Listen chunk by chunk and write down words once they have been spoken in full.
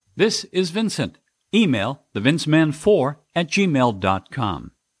This is Vincent. Email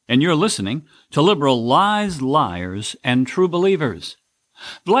thevinceman4@gmail.com. And you're listening to Liberal Lies, Liars, and True Believers.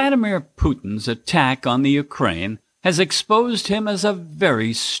 Vladimir Putin's attack on the Ukraine has exposed him as a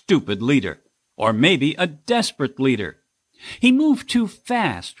very stupid leader, or maybe a desperate leader. He moved too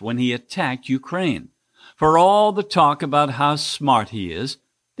fast when he attacked Ukraine. For all the talk about how smart he is,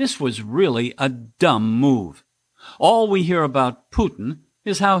 this was really a dumb move. All we hear about Putin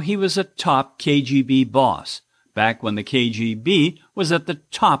is how he was a top KGB boss, back when the KGB was at the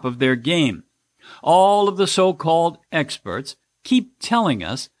top of their game. All of the so-called experts keep telling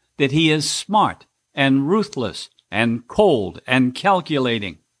us that he is smart and ruthless and cold and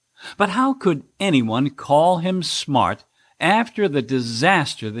calculating. But how could anyone call him smart after the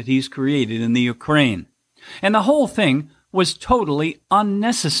disaster that he's created in the Ukraine? And the whole thing was totally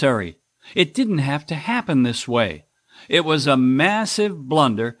unnecessary. It didn't have to happen this way. It was a massive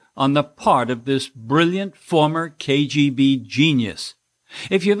blunder on the part of this brilliant former KGB genius.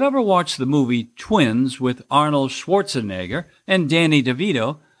 If you've ever watched the movie Twins with Arnold Schwarzenegger and Danny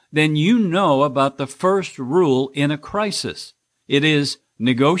DeVito, then you know about the first rule in a crisis. It is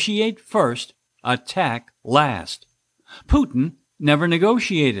negotiate first, attack last. Putin never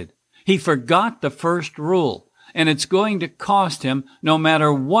negotiated. He forgot the first rule, and it's going to cost him no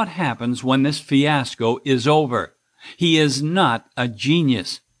matter what happens when this fiasco is over. He is not a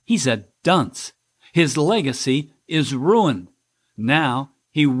genius. He's a dunce. His legacy is ruined. Now,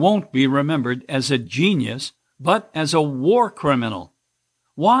 he won't be remembered as a genius, but as a war criminal.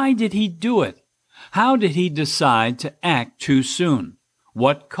 Why did he do it? How did he decide to act too soon?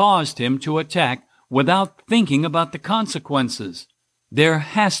 What caused him to attack without thinking about the consequences? There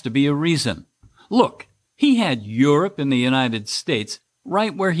has to be a reason. Look, he had Europe and the United States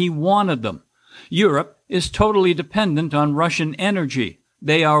right where he wanted them. Europe is totally dependent on Russian energy.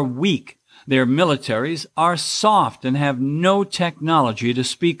 They are weak. Their militaries are soft and have no technology to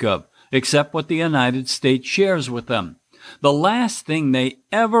speak of, except what the United States shares with them. The last thing they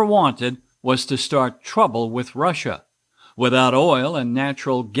ever wanted was to start trouble with Russia. Without oil and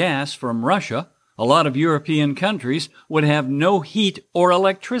natural gas from Russia, a lot of European countries would have no heat or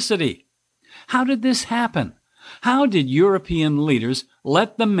electricity. How did this happen? How did European leaders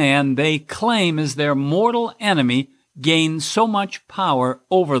let the man they claim is their mortal enemy gain so much power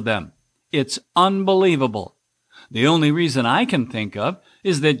over them? It's unbelievable. The only reason I can think of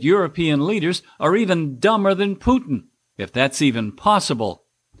is that European leaders are even dumber than Putin, if that's even possible.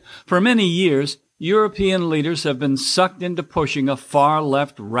 For many years, European leaders have been sucked into pushing a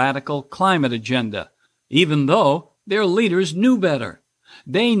far-left radical climate agenda, even though their leaders knew better.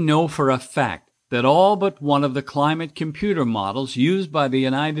 They know for a fact that all but one of the climate computer models used by the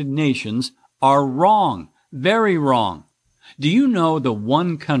United Nations are wrong, very wrong. Do you know the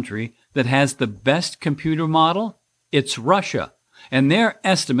one country that has the best computer model? It's Russia, and their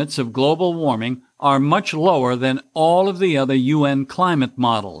estimates of global warming are much lower than all of the other UN climate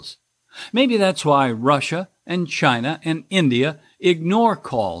models. Maybe that's why Russia and China and India ignore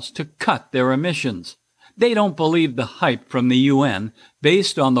calls to cut their emissions. They don't believe the hype from the UN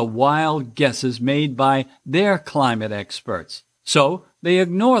based on the wild guesses made by their climate experts. So they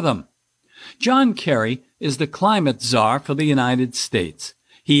ignore them. John Kerry is the climate czar for the United States.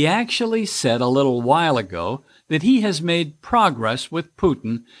 He actually said a little while ago that he has made progress with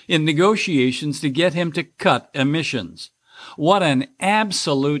Putin in negotiations to get him to cut emissions. What an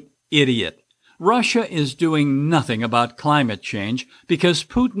absolute idiot. Russia is doing nothing about climate change because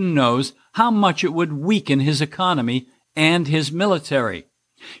Putin knows how much it would weaken his economy and his military.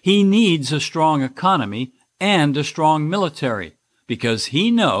 He needs a strong economy and a strong military because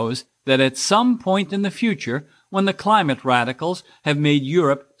he knows that at some point in the future, when the climate radicals have made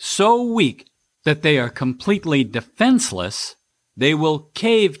Europe so weak that they are completely defenseless, they will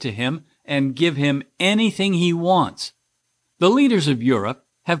cave to him and give him anything he wants. The leaders of Europe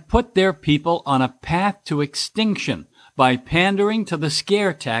have put their people on a path to extinction by pandering to the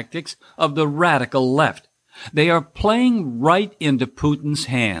scare tactics of the radical left. They are playing right into Putin's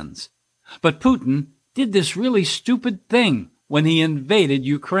hands. But Putin did this really stupid thing when he invaded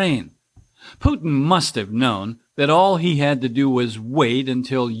Ukraine. Putin must have known that all he had to do was wait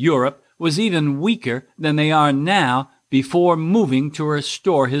until Europe was even weaker than they are now before moving to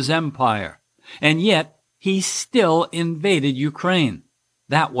restore his empire. And yet, he still invaded Ukraine.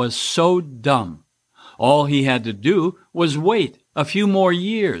 That was so dumb. All he had to do was wait a few more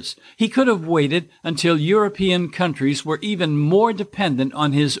years. He could have waited until European countries were even more dependent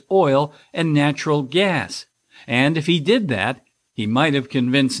on his oil and natural gas. And if he did that, he might have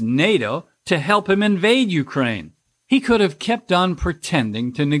convinced NATO to help him invade Ukraine. He could have kept on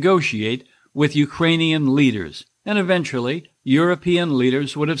pretending to negotiate with Ukrainian leaders, and eventually European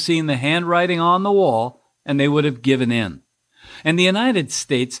leaders would have seen the handwriting on the wall and they would have given in. And the United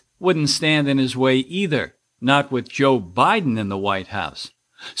States wouldn't stand in his way either, not with Joe Biden in the White House.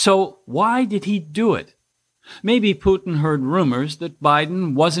 So why did he do it? Maybe Putin heard rumors that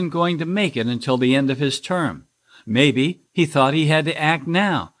Biden wasn't going to make it until the end of his term. Maybe he thought he had to act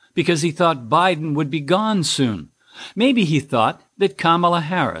now because he thought Biden would be gone soon. Maybe he thought that Kamala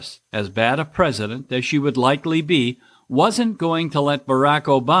Harris, as bad a president as she would likely be, wasn't going to let Barack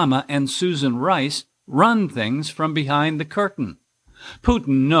Obama and Susan Rice run things from behind the curtain.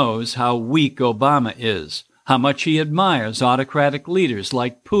 Putin knows how weak Obama is, how much he admires autocratic leaders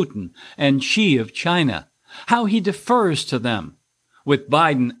like Putin and Xi of China, how he defers to them. With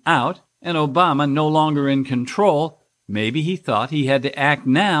Biden out and Obama no longer in control, maybe he thought he had to act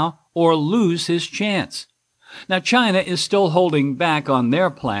now or lose his chance. Now, China is still holding back on their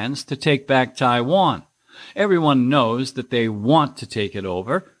plans to take back Taiwan. Everyone knows that they want to take it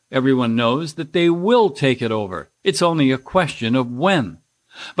over. Everyone knows that they will take it over. It's only a question of when.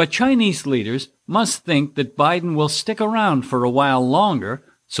 But Chinese leaders must think that Biden will stick around for a while longer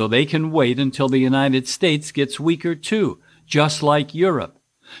so they can wait until the United States gets weaker too, just like Europe.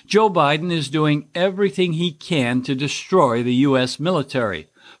 Joe Biden is doing everything he can to destroy the U.S. military,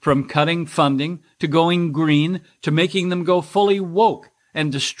 from cutting funding to going green to making them go fully woke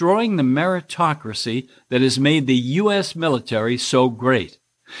and destroying the meritocracy that has made the U.S. military so great.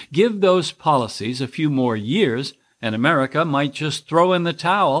 Give those policies a few more years, and America might just throw in the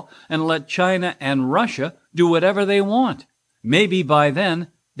towel and let China and Russia do whatever they want. Maybe by then,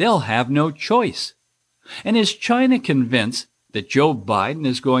 they'll have no choice. And is China convinced that Joe Biden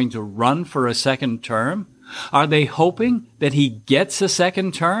is going to run for a second term? Are they hoping that he gets a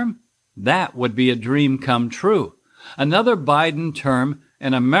second term? That would be a dream come true. Another Biden term,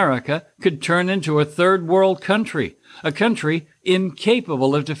 and America could turn into a third world country, a country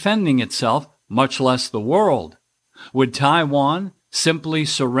incapable of defending itself, much less the world. Would Taiwan simply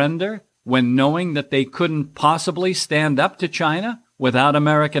surrender when knowing that they couldn't possibly stand up to China without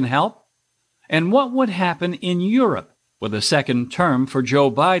American help? And what would happen in Europe with a second term for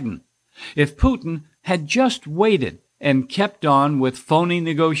Joe Biden? If Putin had just waited and kept on with phony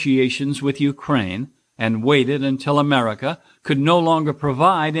negotiations with Ukraine and waited until America could no longer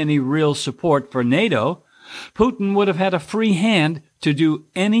provide any real support for NATO, Putin would have had a free hand to do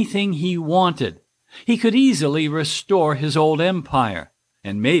anything he wanted. He could easily restore his old empire,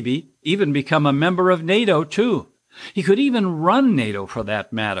 and maybe even become a member of NATO too. He could even run NATO for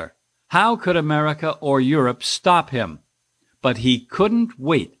that matter. How could America or Europe stop him? But he couldn't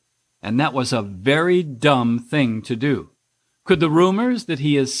wait, and that was a very dumb thing to do. Could the rumors that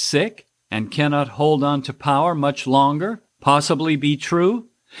he is sick and cannot hold on to power much longer possibly be true?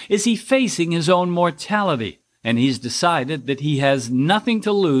 Is he facing his own mortality, and he's decided that he has nothing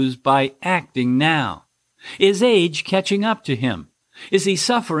to lose by acting now? Is age catching up to him? Is he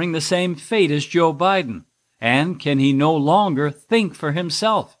suffering the same fate as Joe Biden? And can he no longer think for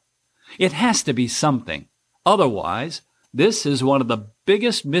himself? It has to be something. Otherwise, this is one of the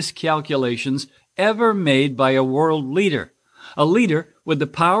biggest miscalculations ever made by a world leader. A leader with the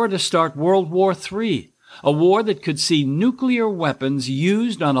power to start World War III, a war that could see nuclear weapons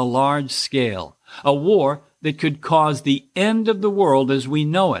used on a large scale, a war that could cause the end of the world as we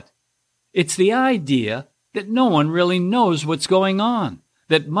know it. It's the idea that no one really knows what's going on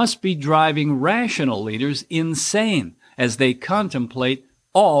that must be driving rational leaders insane as they contemplate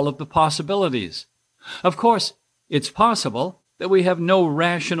all of the possibilities. Of course, it's possible that we have no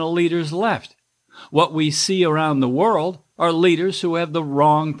rational leaders left. What we see around the world are leaders who have the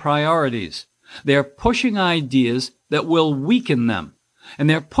wrong priorities. They're pushing ideas that will weaken them, and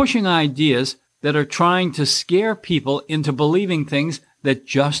they're pushing ideas that are trying to scare people into believing things that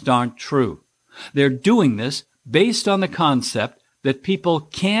just aren't true. They're doing this based on the concept that people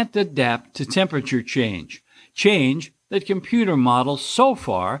can't adapt to temperature change, change that computer models so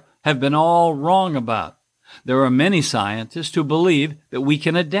far have been all wrong about. There are many scientists who believe that we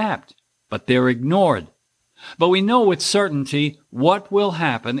can adapt, but they're ignored. But we know with certainty what will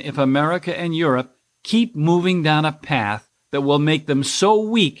happen if America and Europe keep moving down a path that will make them so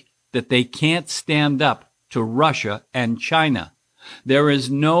weak that they can't stand up to Russia and China. There is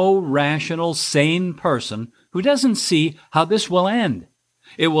no rational, sane person who doesn't see how this will end.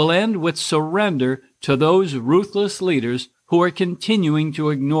 It will end with surrender to those ruthless leaders who are continuing to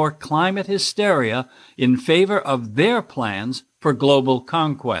ignore climate hysteria in favor of their plans for global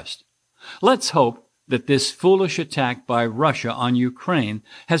conquest. Let's hope that this foolish attack by Russia on Ukraine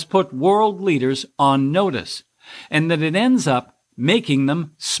has put world leaders on notice, and that it ends up making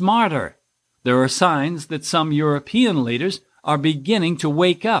them smarter. There are signs that some European leaders are beginning to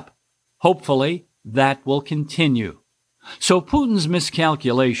wake up. Hopefully, that will continue. So Putin's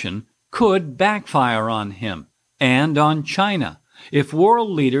miscalculation could backfire on him and on China if world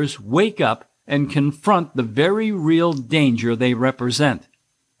leaders wake up and confront the very real danger they represent.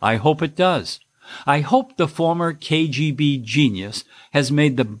 I hope it does. I hope the former KGB genius has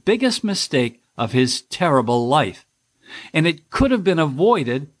made the biggest mistake of his terrible life, and it could have been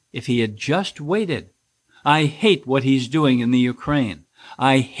avoided if he had just waited. I hate what he's doing in the Ukraine.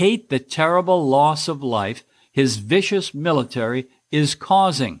 I hate the terrible loss of life his vicious military is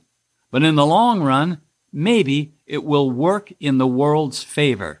causing. But in the long run, maybe it will work in the world's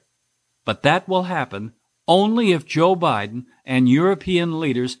favor. But that will happen only if Joe Biden and European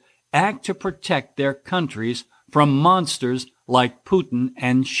leaders act to protect their countries from monsters like Putin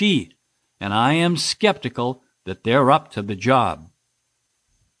and Xi. And I am skeptical that they're up to the job.